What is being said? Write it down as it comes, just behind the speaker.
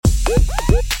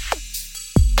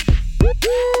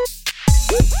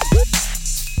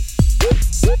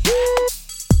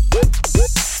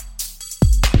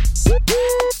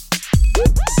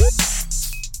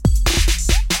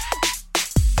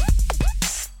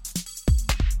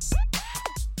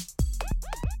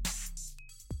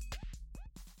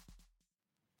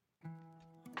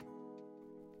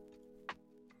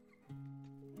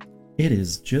It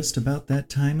is just about that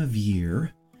time of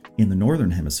year in the northern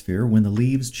hemisphere when the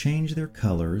leaves change their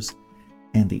colors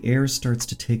and the air starts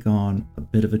to take on a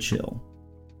bit of a chill.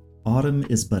 Autumn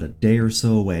is but a day or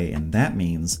so away, and that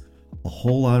means a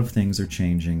whole lot of things are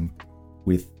changing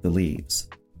with the leaves.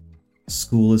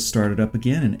 School has started up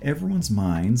again, and everyone's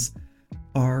minds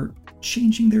are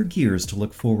changing their gears to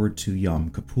look forward to Yom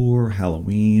Kippur,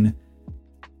 Halloween,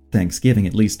 Thanksgiving,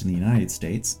 at least in the United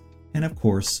States, and of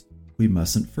course, we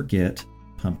mustn't forget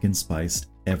pumpkin spiced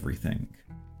everything.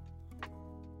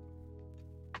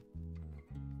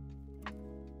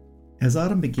 As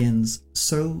autumn begins,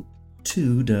 so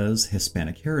too does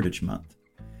Hispanic Heritage Month.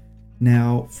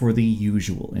 Now for the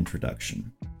usual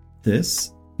introduction.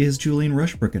 This is Julian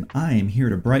Rushbrook, and I am here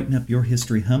to brighten up your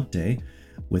History Hump Day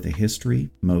with a history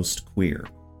most queer.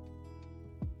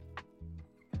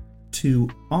 To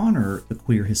honor the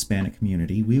queer Hispanic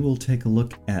community, we will take a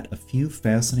look at a few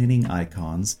fascinating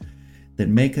icons that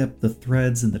make up the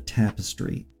threads in the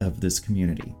tapestry of this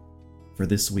community. For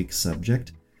this week's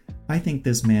subject, I think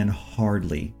this man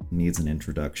hardly needs an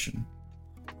introduction.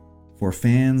 For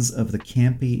fans of the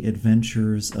campy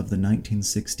adventures of the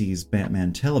 1960s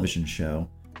Batman television show,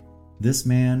 this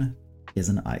man is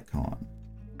an icon.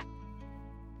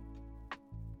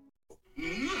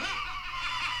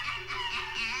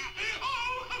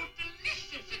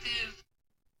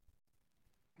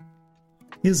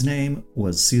 His name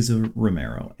was Cesar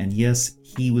Romero, and yes,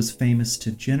 he was famous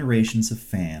to generations of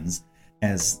fans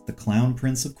as the Clown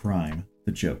Prince of Crime,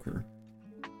 the Joker.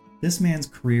 This man's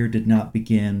career did not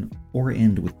begin or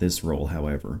end with this role,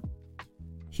 however.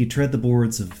 He tread the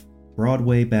boards of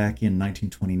Broadway back in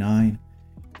 1929,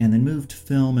 and then moved to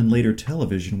film and later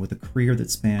television with a career that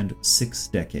spanned 6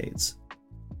 decades.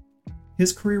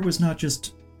 His career was not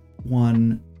just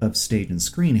one of stage and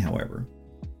screen, however.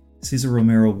 Cesar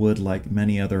Romero would, like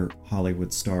many other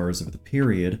Hollywood stars of the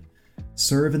period,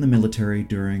 serve in the military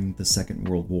during the Second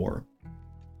World War.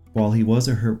 While he was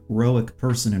a heroic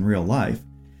person in real life,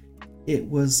 it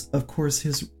was, of course,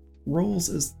 his roles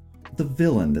as the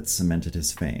villain that cemented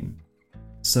his fame.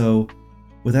 So,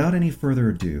 without any further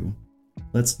ado,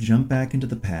 let's jump back into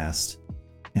the past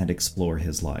and explore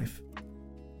his life.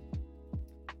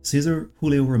 Cesar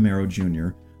Julio Romero Jr.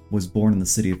 was born in the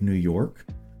city of New York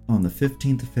on the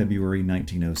 15th of February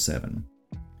 1907.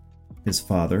 His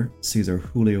father, Cesar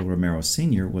Julio Romero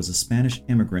Sr., was a Spanish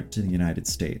immigrant to the United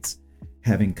States,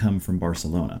 having come from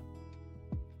Barcelona.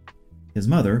 His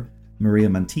mother, Maria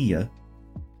Mantilla,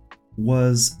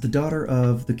 was the daughter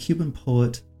of the Cuban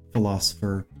poet,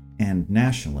 philosopher, and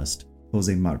nationalist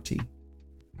Jose Marti.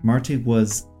 Marti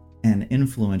was an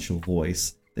influential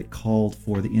voice that called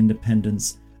for the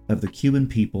independence of the Cuban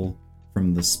people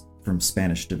from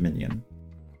Spanish dominion.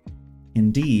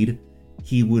 Indeed,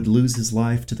 he would lose his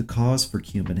life to the cause for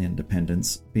Cuban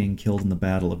independence, being killed in the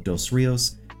Battle of Dos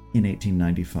Rios in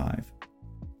 1895.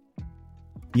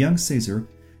 Young Cesar,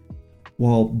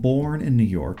 while born in New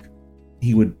York,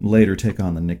 he would later take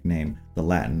on the nickname the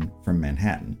Latin from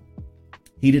Manhattan.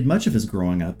 He did much of his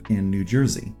growing up in New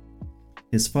Jersey.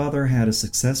 His father had a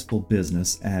successful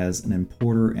business as an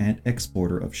importer and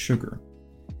exporter of sugar.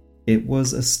 It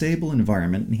was a stable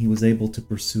environment, and he was able to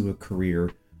pursue a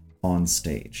career on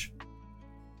stage.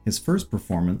 His first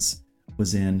performance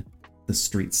was in The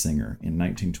Street Singer in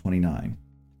 1929,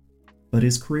 but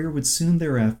his career would soon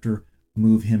thereafter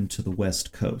move him to the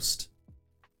West Coast.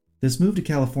 This move to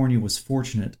California was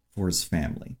fortunate for his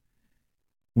family.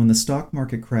 When the stock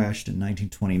market crashed in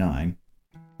 1929,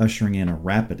 ushering in a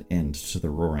rapid end to the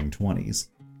Roaring Twenties,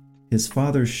 his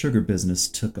father's sugar business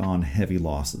took on heavy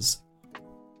losses.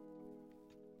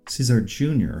 Cesar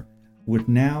Jr. would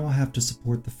now have to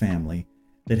support the family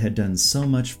that had done so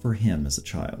much for him as a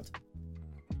child.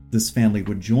 This family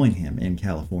would join him in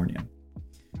California.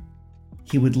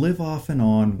 He would live off and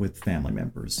on with family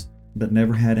members, but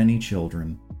never had any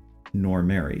children, nor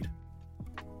married.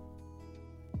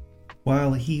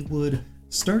 While he would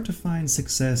start to find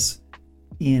success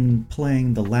in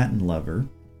playing the Latin lover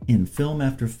in film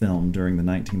after film during the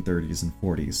 1930s and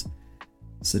 40s,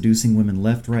 seducing women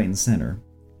left, right, and center,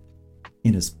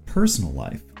 in his personal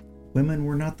life, women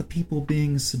were not the people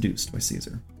being seduced by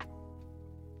Cesar.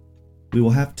 We will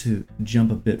have to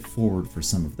jump a bit forward for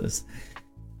some of this.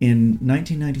 In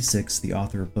 1996, the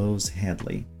author Bose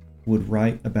Hadley would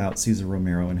write about Cesar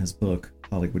Romero in his book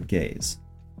Hollywood Gaze.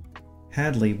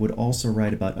 Hadley would also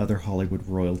write about other Hollywood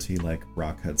royalty like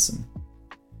Rock Hudson.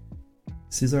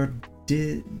 Cesar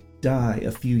did die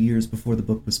a few years before the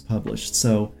book was published,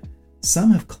 so some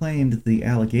have claimed that the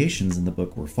allegations in the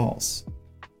book were false.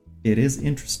 It is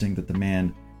interesting that the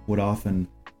man would often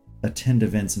attend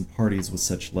events and parties with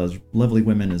such lovely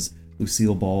women as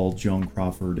Lucille Ball, Joan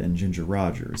Crawford, and Ginger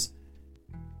Rogers,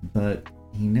 but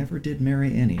he never did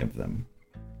marry any of them.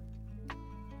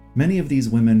 Many of these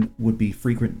women would be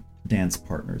frequent dance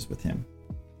partners with him.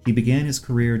 He began his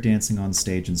career dancing on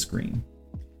stage and screen.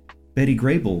 Betty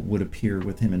Grable would appear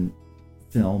with him in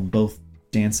film, both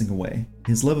dancing away.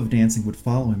 His love of dancing would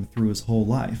follow him through his whole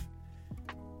life.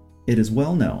 It is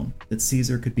well known that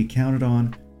Cesar could be counted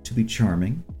on to be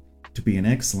charming, to be an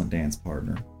excellent dance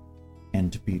partner,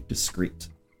 and to be discreet.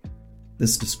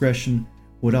 This discretion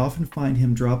would often find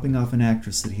him dropping off an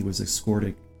actress that he was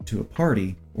escorting to a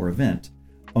party or event,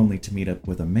 only to meet up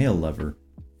with a male lover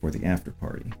for the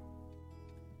after-party.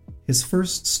 His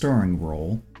first starring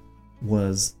role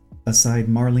was aside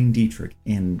Marlene Dietrich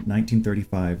in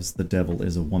 1935's The Devil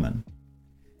is a Woman.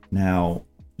 Now,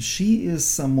 she is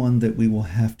someone that we will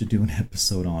have to do an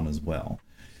episode on as well,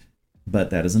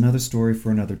 but that is another story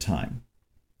for another time.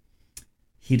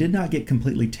 He did not get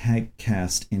completely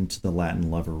typecast into the Latin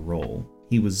lover role.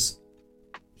 He was,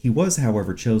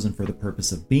 however, chosen for the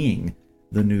purpose of being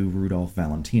the new Rudolph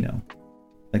Valentino.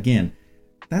 Again,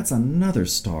 that's another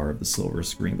star of the silver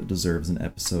screen that deserves an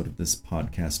episode of this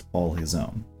podcast all his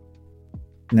own.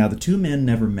 Now, the two men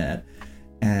never met,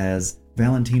 as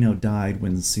Valentino died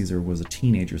when Cesar was a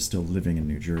teenager still living in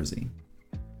New Jersey.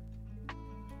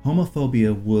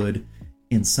 Homophobia would,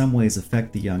 in some ways,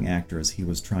 affect the young actor as he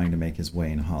was trying to make his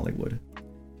way in Hollywood.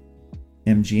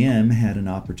 MGM had an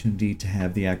opportunity to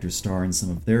have the actor star in some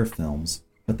of their films,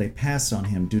 but they passed on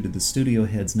him due to the studio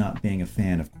heads not being a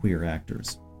fan of queer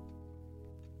actors.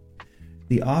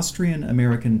 The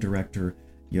Austrian-American director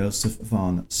Josef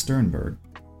von Sternberg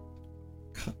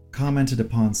commented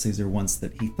upon Cesar once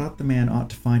that he thought the man ought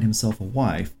to find himself a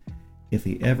wife if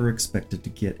he ever expected to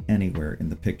get anywhere in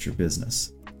the picture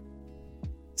business.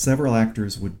 Several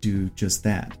actors would do just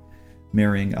that,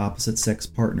 marrying opposite-sex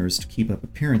partners to keep up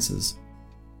appearances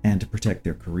and to protect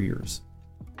their careers.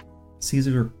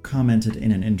 Cesar commented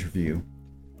in an interview,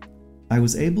 "I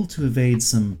was able to evade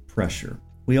some pressure.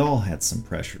 We all had some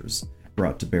pressures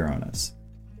brought to bear on us.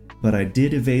 But I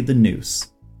did evade the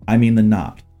noose. I mean the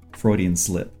knot. Freudian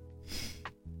slip."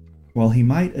 While he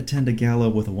might attend a gala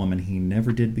with a woman, he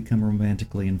never did become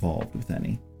romantically involved with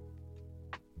any.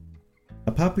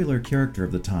 A popular character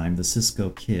of the time, the Cisco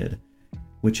Kid,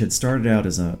 which had started out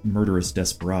as a murderous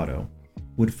desperado,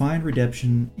 would find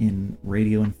redemption in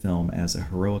radio and film as a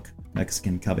heroic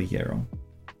Mexican caballero.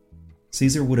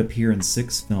 Cesar would appear in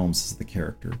 6 films as the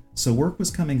character, so work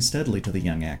was coming steadily to the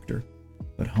young actor,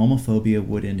 but homophobia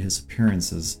would end his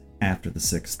appearances after the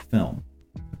 6th film.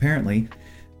 Apparently,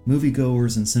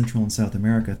 moviegoers in Central and South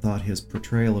America thought his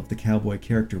portrayal of the cowboy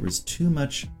character was too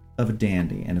much of a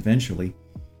dandy, and eventually,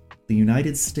 the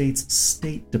United States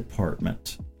State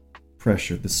Department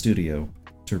pressured the studio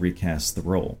to recast the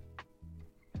role.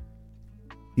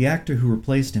 The actor who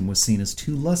replaced him was seen as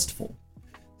too lustful,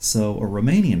 so a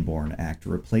Romanian-born actor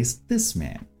replaced this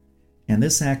man, and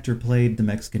this actor played the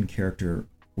Mexican character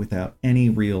without any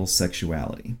real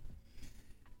sexuality.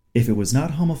 If it was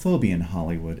not homophobia in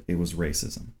Hollywood, it was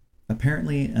racism.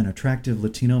 Apparently, an attractive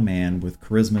Latino man with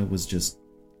charisma was just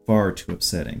far too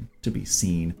upsetting to be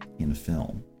seen in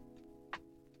film.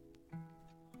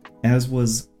 As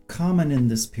was common in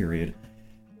this period,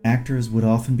 actors would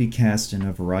often be cast in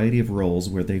a variety of roles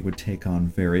where they would take on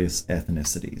various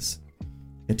ethnicities.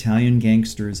 Italian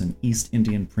gangsters and East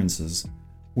Indian princes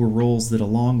were roles that,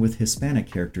 along with Hispanic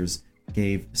characters,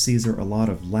 gave Cesar a lot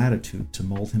of latitude to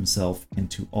mold himself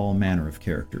into all manner of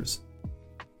characters.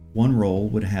 One role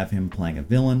would have him playing a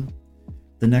villain,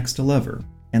 the next a lover,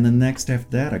 and the next after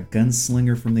that a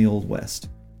gunslinger from the Old West.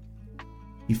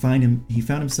 He found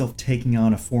himself taking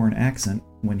on a foreign accent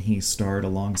when he starred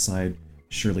alongside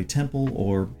Shirley Temple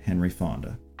or Henry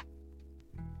Fonda.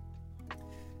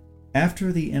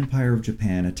 After the Empire of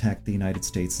Japan attacked the United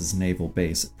States' naval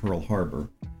base at Pearl Harbor,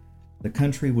 the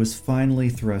country was finally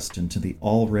thrust into the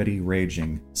already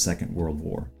raging Second World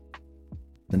War.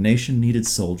 The nation needed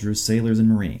soldiers, sailors, and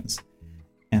Marines,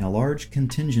 and a large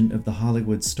contingent of the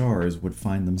Hollywood stars would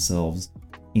find themselves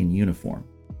in uniform.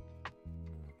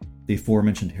 The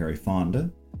aforementioned Harry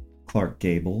Fonda, Clark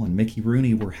Gable, and Mickey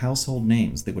Rooney were household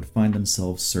names that would find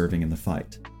themselves serving in the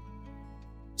fight.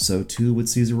 So too would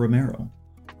Cesar Romero.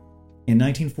 In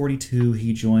 1942,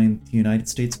 he joined the United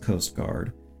States Coast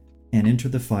Guard and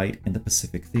entered the fight in the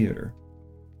Pacific Theater.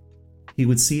 He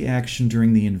would see action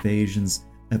during the invasions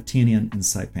of Tiananmen and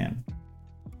Saipan.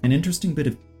 An interesting bit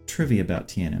of trivia about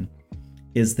Tiananmen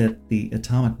is that the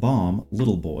atomic bomb,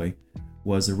 Little Boy,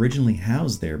 was originally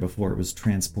housed there before it was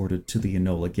transported to the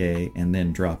Enola Gay and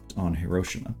then dropped on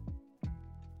Hiroshima.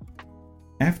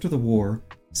 After the war,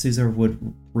 Cesar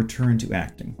would return to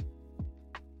acting.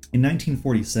 In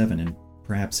 1947, in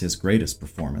perhaps his greatest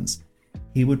performance,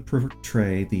 he would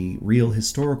portray the real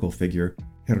historical figure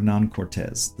Hernán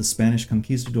Cortés, the Spanish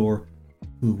conquistador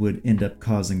who would end up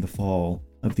causing the fall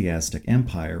of the Aztec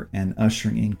Empire and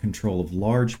ushering in control of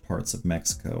large parts of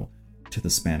Mexico to the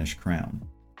Spanish crown.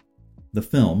 The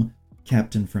film,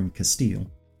 Captain from Castile,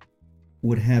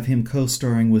 would have him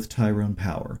co-starring with Tyrone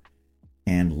Power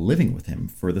and living with him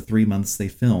for the 3 months they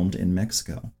filmed in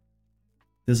Mexico.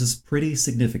 This is pretty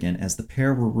significant as the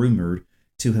pair were rumored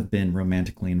to have been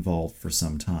romantically involved for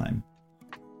some time.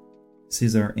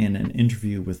 Cesar, in an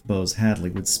interview with Bose Hadley,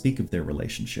 would speak of their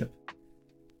relationship.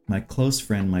 My close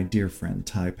friend, my dear friend,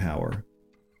 Ty Power.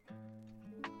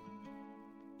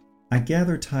 I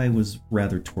gather Ty was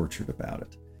rather tortured about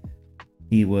it.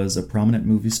 He was a prominent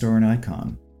movie star and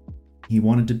icon. He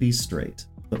wanted to be straight,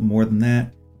 but more than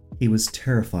that, he was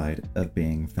terrified of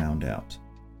being found out.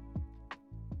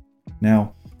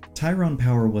 Now, Tyrone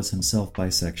Power was himself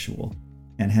bisexual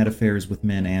and had affairs with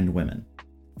men and women.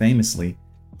 Famously,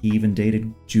 he even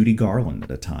dated Judy Garland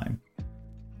at a time.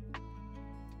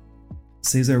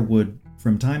 Cesar would,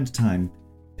 from time to time,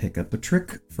 pick up a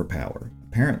trick for Power.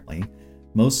 Apparently,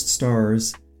 most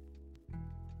stars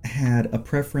had a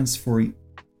preference for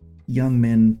young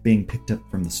men being picked up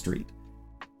from the street,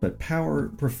 but Power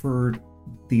preferred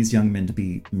these young men to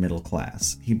be middle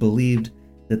class. He believed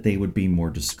that they would be more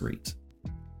discreet.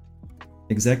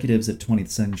 Executives at 20th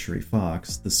Century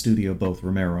Fox, the studio both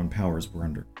Romero and Powers were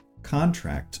under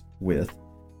contract with,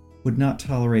 would not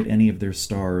tolerate any of their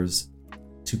stars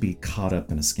to be caught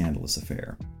up in a scandalous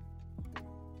affair.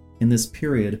 In this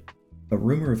period, a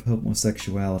rumor of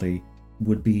homosexuality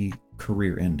would be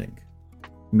career-ending.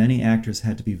 Many actors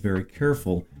had to be very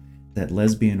careful that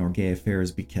lesbian or gay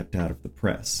affairs be kept out of the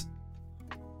press.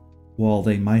 While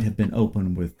they might have been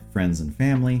open with friends and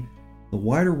family, the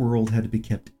wider world had to be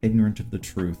kept ignorant of the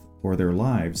truth, or their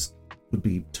lives would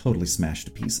be totally smashed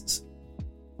to pieces.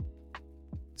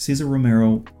 Cesar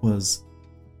Romero was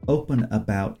open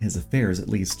about his affairs, at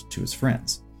least to his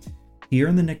friends. He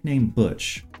earned the nickname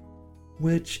Butch,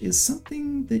 which is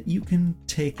something that you can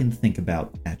take and think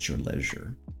about at your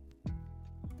leisure.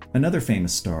 Another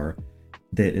famous star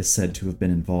that is said to have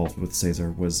been involved with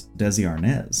Cesar was Desi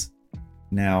Arnaz.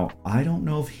 Now, I don't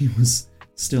know if he was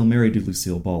still married to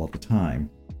Lucille Ball at the time.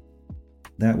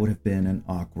 That would have been an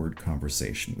awkward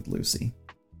conversation with Lucy.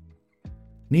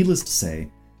 Needless to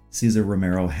say, Cesar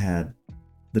Romero had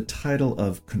the title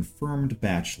of confirmed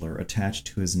bachelor attached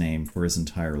to his name for his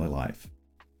entire life.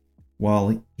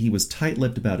 While he was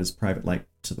tight-lipped about his private life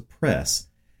to the press,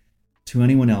 to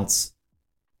anyone else,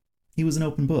 he was an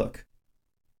open book.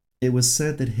 It was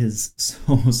said that his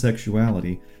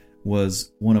homosexuality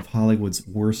was one of Hollywood's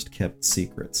worst-kept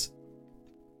secrets.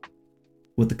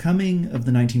 With the coming of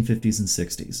the 1950s and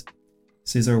 60s,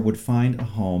 Cesar would find a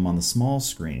home on the small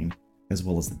screen as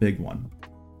well as the big one.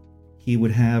 He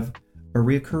would have a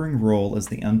recurring role as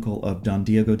the uncle of Don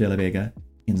Diego de la Vega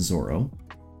in Zorro.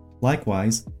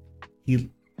 Likewise,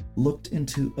 he looked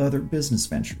into other business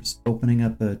ventures, opening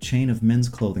up a chain of men's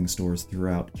clothing stores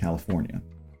throughout California.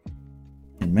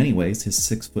 In many ways, his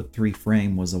 6'3"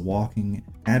 frame was a walking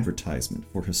advertisement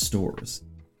for his stores.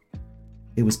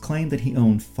 It was claimed that he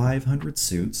owned 500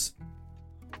 suits,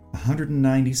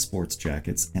 190 sports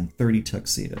jackets, and 30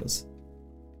 tuxedos.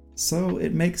 So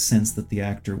it makes sense that the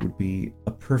actor would be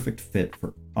a perfect fit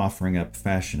for offering up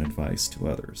fashion advice to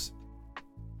others.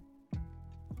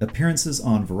 Appearances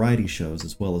on variety shows,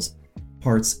 as well as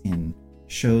parts in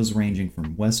shows ranging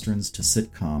from westerns to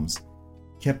sitcoms,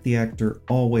 kept the actor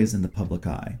always in the public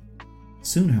eye.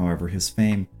 Soon, however, his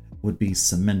fame would be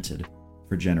cemented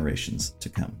for generations to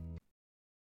come.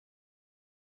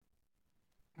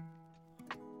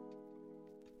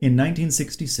 In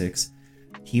 1966,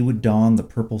 he would don the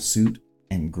purple suit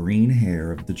and green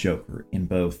hair of the Joker in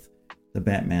both the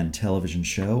Batman television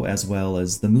show as well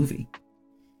as the movie.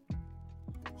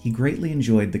 He greatly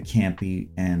enjoyed the campy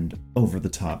and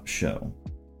over-the-top show.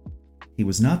 He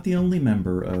was not the only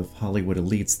member of Hollywood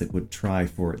elites that would try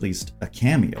for at least a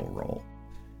cameo role.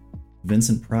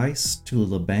 Vincent Price,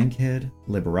 Tallulah Bankhead,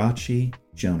 Liberace,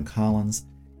 Joan Collins,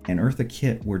 and Eartha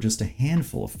Kitt were just a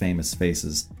handful of famous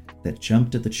faces that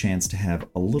jumped at the chance to have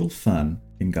a little fun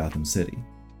in Gotham City.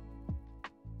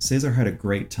 Cesar had a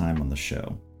great time on the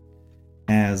show,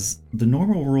 as the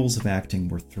normal rules of acting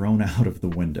were thrown out of the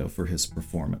window for his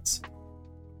performance.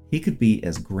 He could be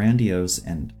as grandiose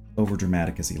and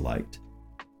overdramatic as he liked,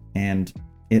 and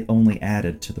it only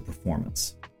added to the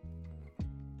performance.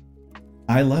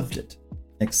 I loved it,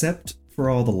 except for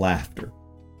all the laughter,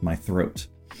 my throat.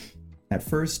 At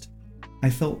first, I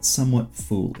felt somewhat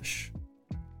foolish.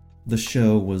 The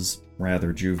show was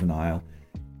rather juvenile,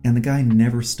 and the guy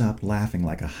never stopped laughing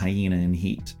like a hyena in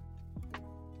heat.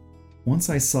 Once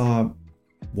I saw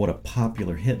what a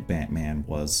popular hit Batman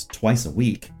was twice a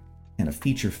week, and a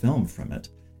feature film from it,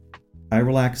 I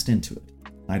relaxed into it.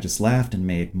 I just laughed and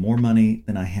made more money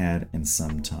than I had in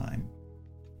some time.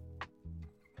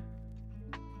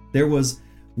 There was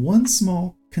one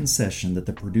small concession that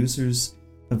the producers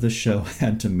of the show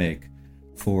had to make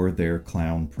for their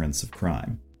clown prince of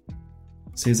crime.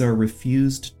 Cesar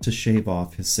refused to shave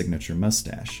off his signature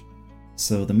mustache,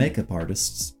 so the makeup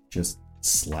artists just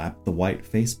slapped the white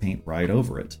face paint right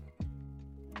over it.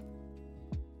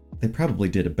 They probably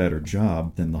did a better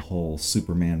job than the whole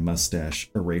Superman mustache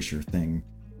erasure thing,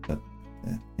 but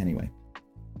anyway.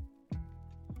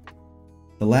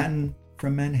 The Latin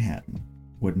from Manhattan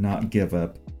would not give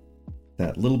up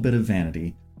that little bit of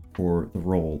vanity for the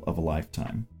role of a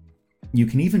lifetime. You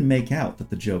can even make out that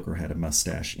the Joker had a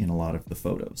mustache in a lot of the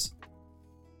photos.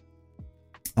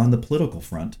 On the political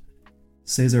front,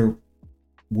 Cesar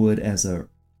would, as a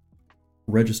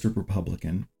registered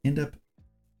Republican, end up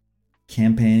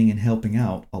campaigning and helping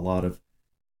out a lot of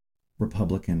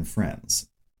Republican friends.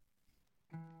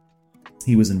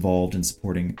 He was involved in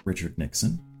supporting Richard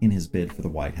Nixon in his bid for the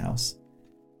White House,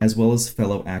 as well as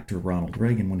fellow actor Ronald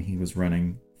Reagan when he was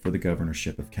running for the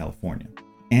governorship of California,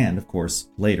 and, of course,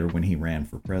 later when he ran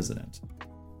for president.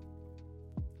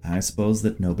 I suppose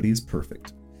that nobody is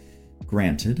perfect.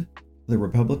 Granted, the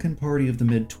Republican Party of the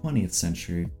mid-20th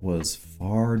century was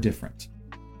far different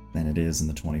than it is in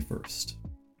the 21st.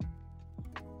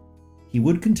 He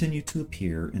would continue to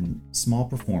appear in small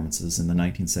performances in the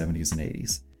 1970s and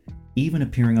 80s, even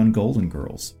appearing on Golden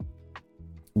Girls,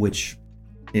 which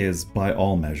is, by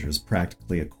all measures,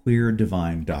 practically a queer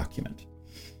divine document.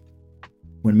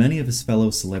 When many of his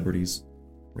fellow celebrities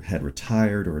had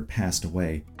retired or had passed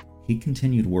away, he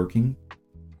continued working,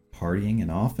 partying, and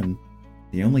often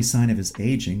the only sign of his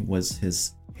aging was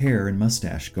his hair and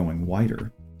mustache going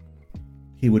whiter.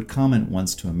 He would comment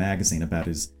once to a magazine about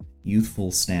his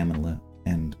youthful stamina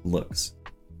and looks.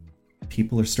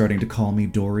 "People are starting to call me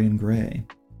Dorian Gray."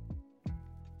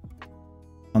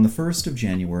 On the 1st of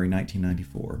January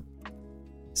 1994,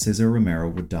 Cesar Romero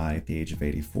would die at the age of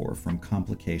 84 from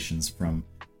complications from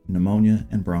pneumonia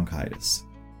and bronchitis.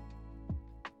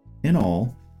 In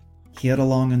all, he had a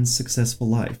long and successful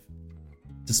life.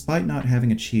 Despite not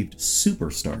having achieved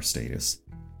superstar status,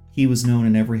 he was known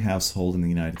in every household in the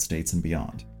United States and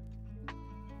beyond.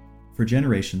 For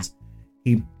generations,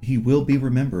 he will be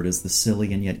remembered as the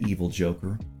silly and yet evil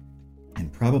Joker,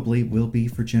 and probably will be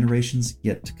for generations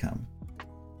yet to come.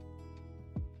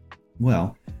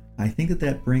 Well, I think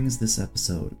that brings this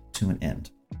episode to an end.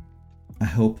 I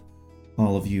hope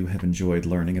all of you have enjoyed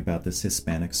learning about this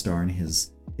Hispanic star and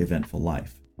his eventful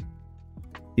life.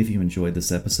 If you enjoyed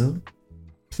this episode,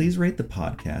 please rate the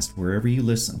podcast wherever you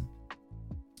listen.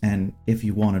 And if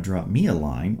you want to drop me a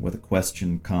line with a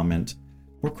question, comment,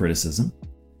 or criticism,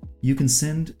 you can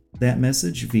send that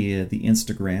message via the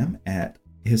Instagram at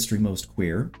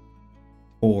HistoryMostQueer,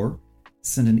 or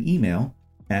send an email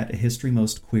at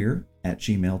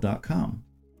historymostqueer@gmail.com.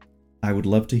 I would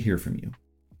love to hear from you.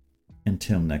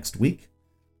 Until next week,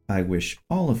 I wish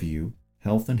all of you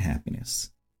health and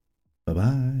happiness.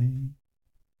 Bye-bye.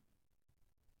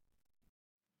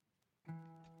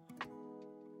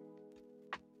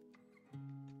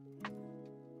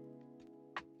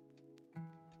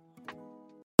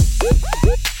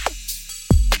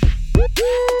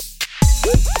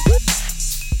 Woo!